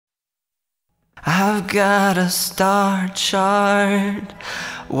I've got a star chart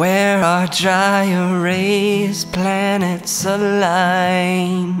where our dry erased planets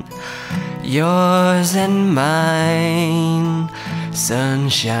align. Yours and mine,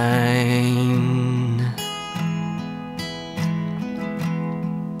 sunshine.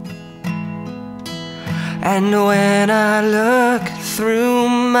 And when I look through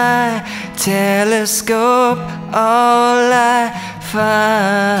my telescope, all I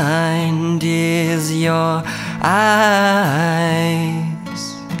find is your eyes.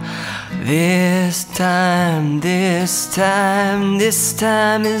 This time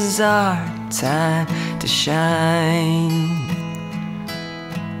is our time to shine.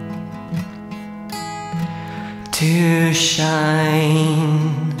 To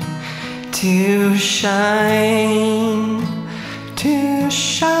shine, to shine, to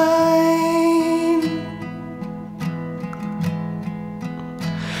shine,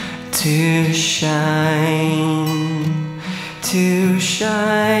 to shine, to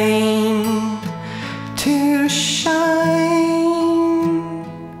shine, to shine.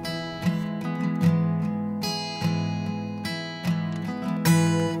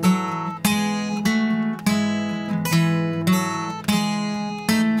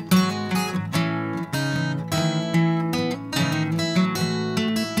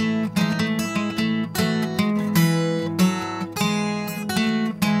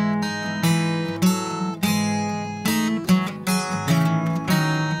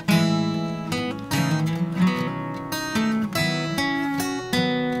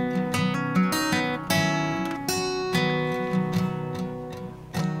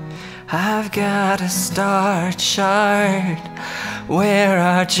 I've got a star chart where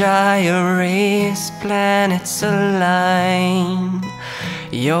our dry erased planets align.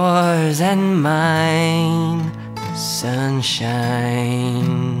 Yours and mine, sunshine.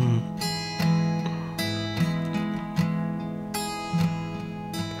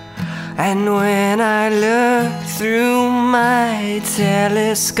 And when I look through my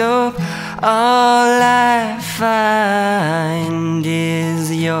telescope, all I find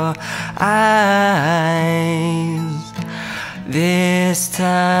is your eyes. This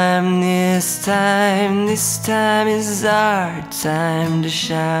time is our time to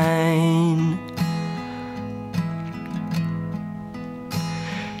shine.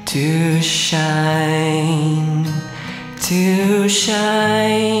 To shine, to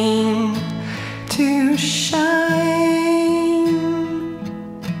shine, to shine,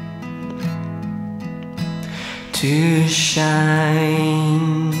 to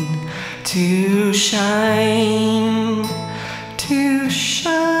shine, to shine, to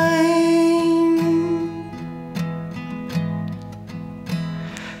shine,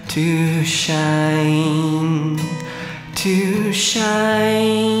 to shine, to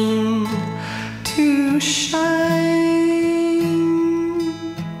shine, to shine,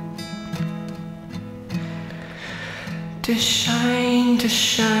 to shine, to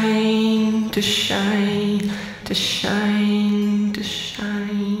shine, to shine, to shine.